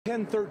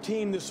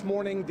10:13 this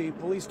morning, the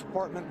police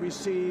department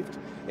received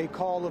a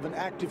call of an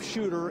active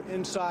shooter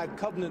inside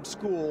Covenant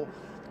School,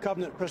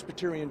 Covenant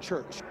Presbyterian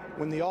Church.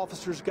 When the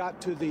officers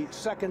got to the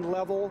second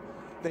level,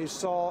 they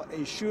saw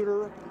a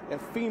shooter, a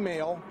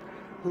female,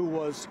 who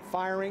was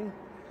firing.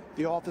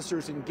 The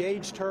officers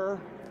engaged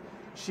her.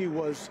 She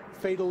was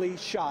fatally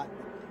shot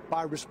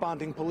by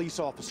responding police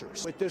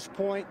officers. At this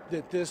point,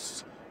 that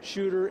this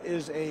shooter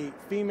is a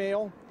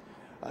female.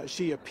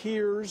 She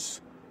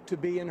appears to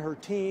be in her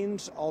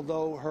teens,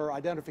 although her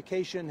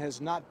identification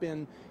has not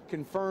been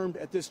confirmed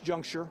at this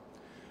juncture.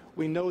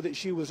 We know that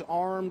she was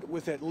armed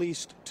with at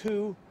least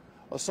 2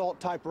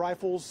 assault-type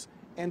rifles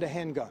and a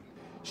handgun.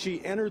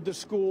 She entered the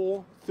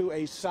school through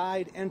a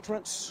side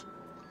entrance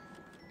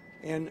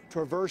and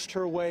traversed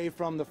her way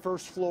from the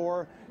first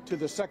floor to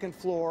the second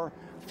floor,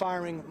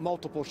 firing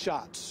multiple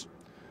shots.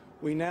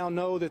 We now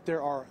know that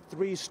there are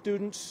 3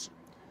 students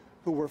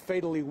who were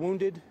fatally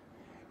wounded,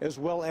 as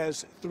well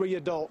as 3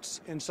 adults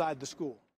inside the school.